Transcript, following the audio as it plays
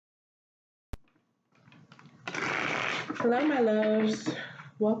Hello, my loves.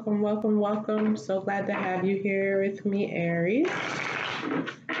 Welcome, welcome, welcome. So glad to have you here with me, Aries.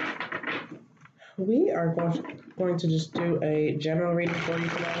 We are going to just do a general reading for you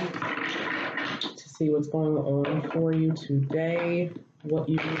today to see what's going on for you today, what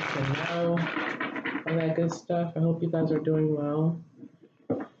you need to know, all that good stuff. I hope you guys are doing well.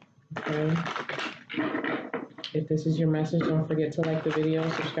 Okay. If this is your message, don't forget to like the video,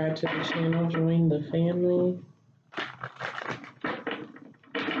 subscribe to the channel, join the family.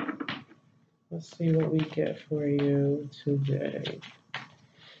 Let's see what we get for you today.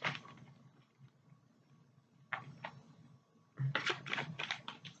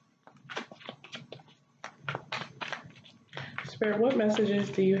 Spirit, what messages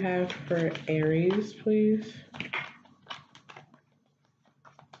do you have for Aries, please?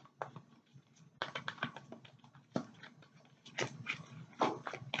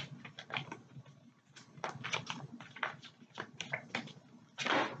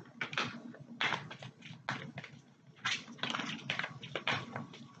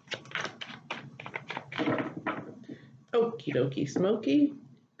 Okie dokie smoky.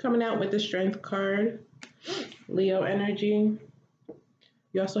 Coming out with the Strength card, Leo energy.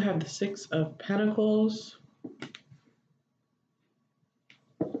 You also have the Six of Pentacles,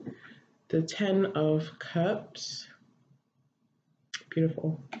 the Ten of Cups.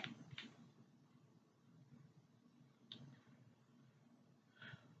 Beautiful.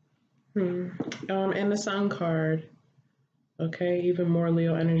 And the Sun card. Okay, even more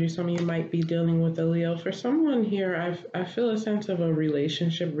Leo energy. Some of you might be dealing with a Leo. For someone here, I feel a sense of a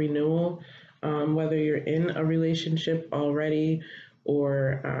relationship renewal, whether you're in a relationship already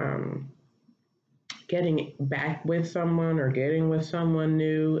or getting back with someone or getting with someone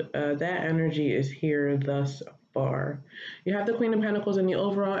new. That energy is here thus far. You have the Queen of Pentacles in the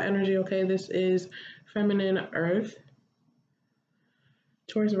overall energy. Okay, this is feminine earth,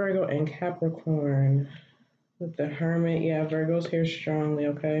 Taurus, Virgo, and Capricorn. With the Hermit, yeah, Virgo's here strongly,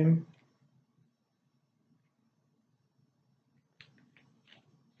 okay?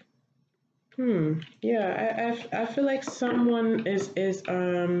 Yeah, I feel like someone is it's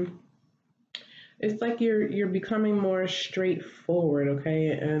like you're becoming more straightforward, okay?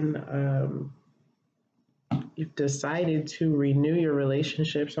 And you've decided to renew your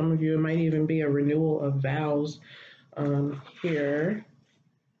relationship. Some of you, it might even be a renewal of vows here.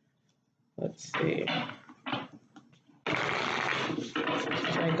 Let's see.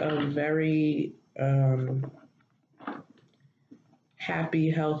 It's like a very happy,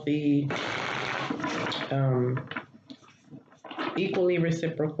 healthy, equally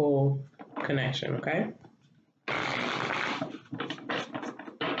reciprocal connection, okay?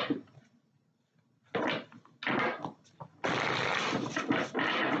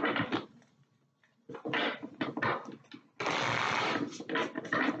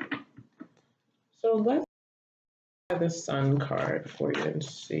 So let's try the Sun card for you and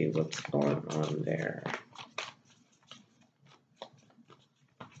see what's going on there.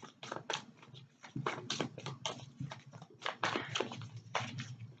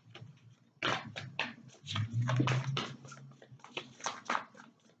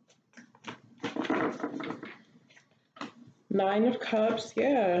 Nine of Cups,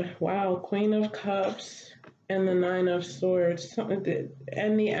 yeah, wow, Queen of Cups and the Nine of Swords,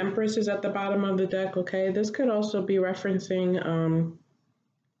 and the Empress is at the bottom of the deck, okay? This could also be referencing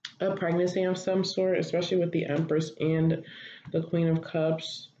a pregnancy of some sort, especially with the Empress and the Queen of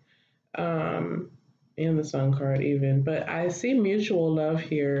Cups, and the Sun card even. But I see mutual love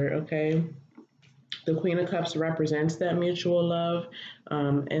here, okay? The Queen of Cups represents that mutual love,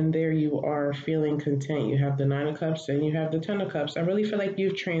 and there you are feeling content. You have the Nine of Cups and you have the Ten of Cups. I really feel like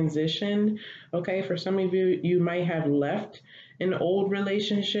you've transitioned, okay? For some of you, you might have left an old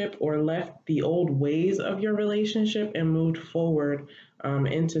relationship or left the old ways of your relationship and moved forward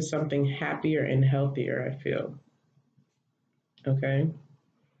into something happier and healthier, I feel, okay?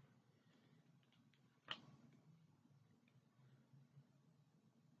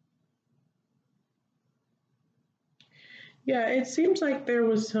 Yeah, it seems like there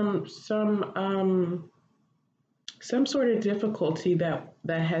was some sort of difficulty that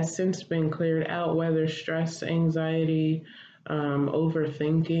has since been cleared out, whether stress, anxiety,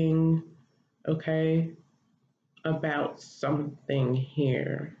 overthinking, okay, about something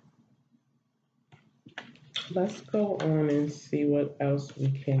here. Let's go on and see what else we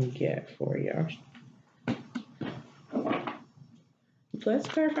can get for you. Let's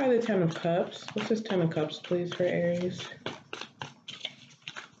clarify the Ten of Cups. What's this Ten of Cups, please, for Aries?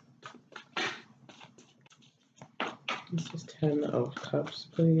 This is Ten of Cups,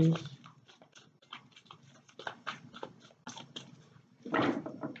 please.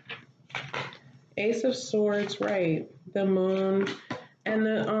 Ace of Swords, right? The Moon and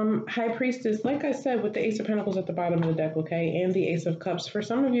the High Priestess. Like I said, with the Ace of Pentacles at the bottom of the deck, okay, and the Ace of Cups. For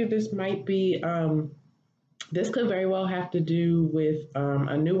some of you, this might be this could very well have to do with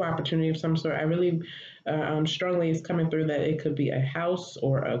a new opportunity of some sort. I really strongly is coming through that it could be a house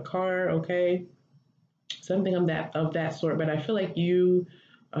or a car, okay, something of that sort. But I feel like you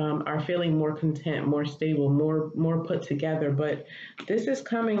are feeling more content, more stable, more put together. But this is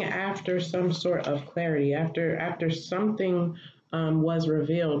coming after some sort of clarity, after something was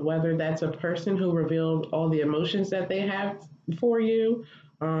revealed, whether that's a person who revealed all the emotions that they have for you,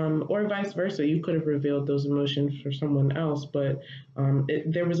 or vice versa. You could have revealed those emotions for someone else, but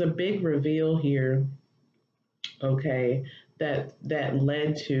there was a big reveal here, okay, that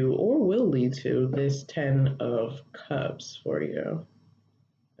led to or will lead to this 10 of Cups for you,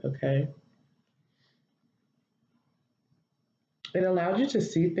 okay? It allowed you to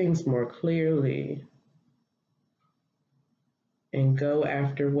see things more clearly and go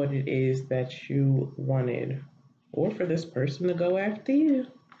after what it is that you wanted, or for this person to go after you.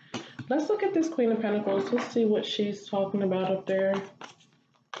 Let's look at this Queen of Pentacles. Let's see what she's talking about up there.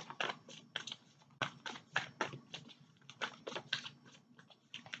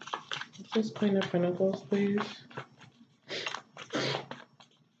 What's this Queen of Pentacles, please?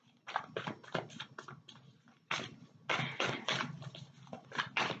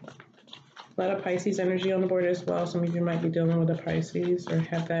 A lot of Pisces energy on the board as well. Some of you might be dealing with a Pisces or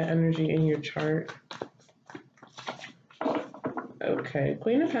have that energy in your chart. Okay,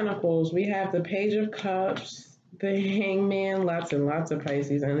 Queen of Pentacles, we have the Page of Cups, the Hangman, lots and lots of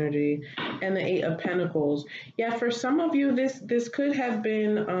Pisces energy, and the Eight of Pentacles. Yeah, for some of you, this could have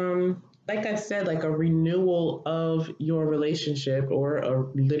been, like I said, like a renewal of your relationship, or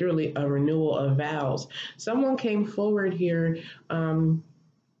literally a renewal of vows. Someone came forward here and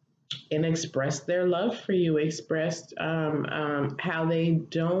expressed their love for you, expressed how they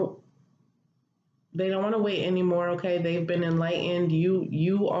don't want to wait anymore, okay? They've been enlightened.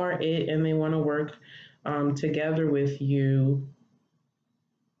 You are it, and they want to work together with you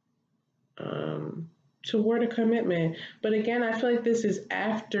toward a commitment. But again, I feel like this is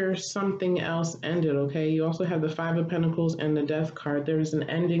after something else ended, okay? You also have the Five of Pentacles and the Death card. There's an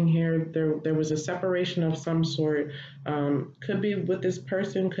ending here. There was a separation of some sort. Could be with this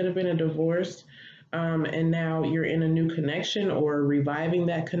person, could have been a divorce. And now you're in a new connection or reviving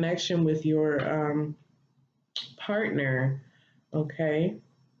that connection with your partner, okay?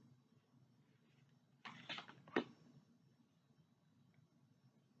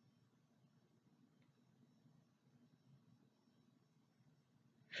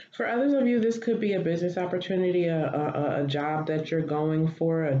 For others of you, this could be a business opportunity, a job that you're going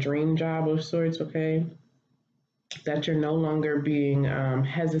for, a dream job of sorts, okay? That you're no longer being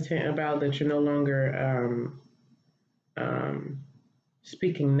hesitant about, that you're no longer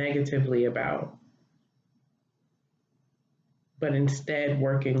speaking negatively about, but instead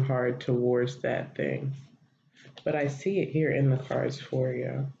working hard towards that thing. But I see it here in the cards for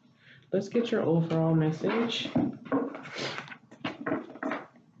you. Let's get your overall message.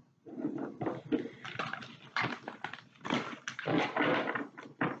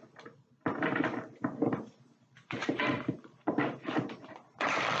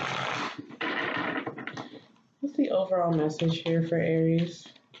 What's the overall message here for Aries?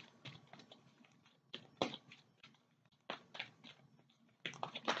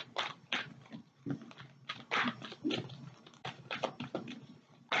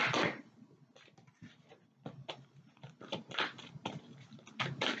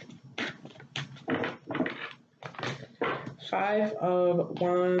 Five of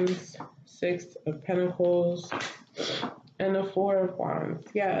Wands, Six of Pentacles, and the Four of Wands.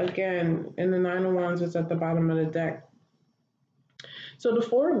 Yeah, again, and the Nine of Wands is at the bottom of the deck. So the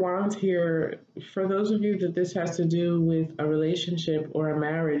Four of Wands here, for those of you that this has to do with a relationship or a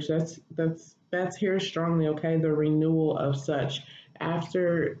marriage, that's here strongly, okay? The renewal of such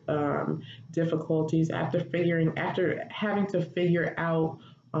after difficulties, after having to figure out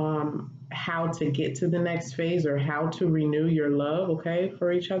how to get to the next phase or how to renew your love, okay,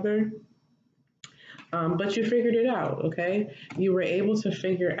 for each other. But you figured it out, okay? You were able to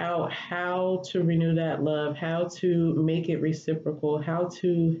figure out how to renew that love, how to make it reciprocal, how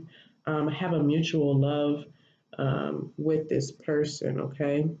to have a mutual love with this person,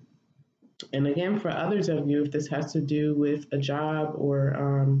 okay? And again, for others of you, if this has to do with a job or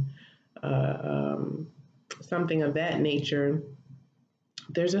something of that nature,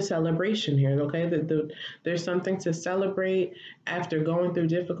 there's a celebration here, okay? There's something to celebrate after going through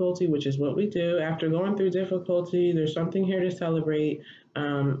difficulty, which is what we do. After going through difficulty, there's something here to celebrate,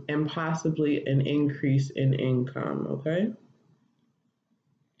 and possibly an increase in income, okay?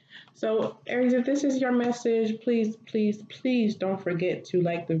 So, Aries, if this is your message, please, please, please don't forget to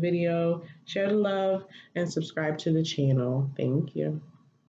like the video, share the love, and subscribe to the channel. Thank you.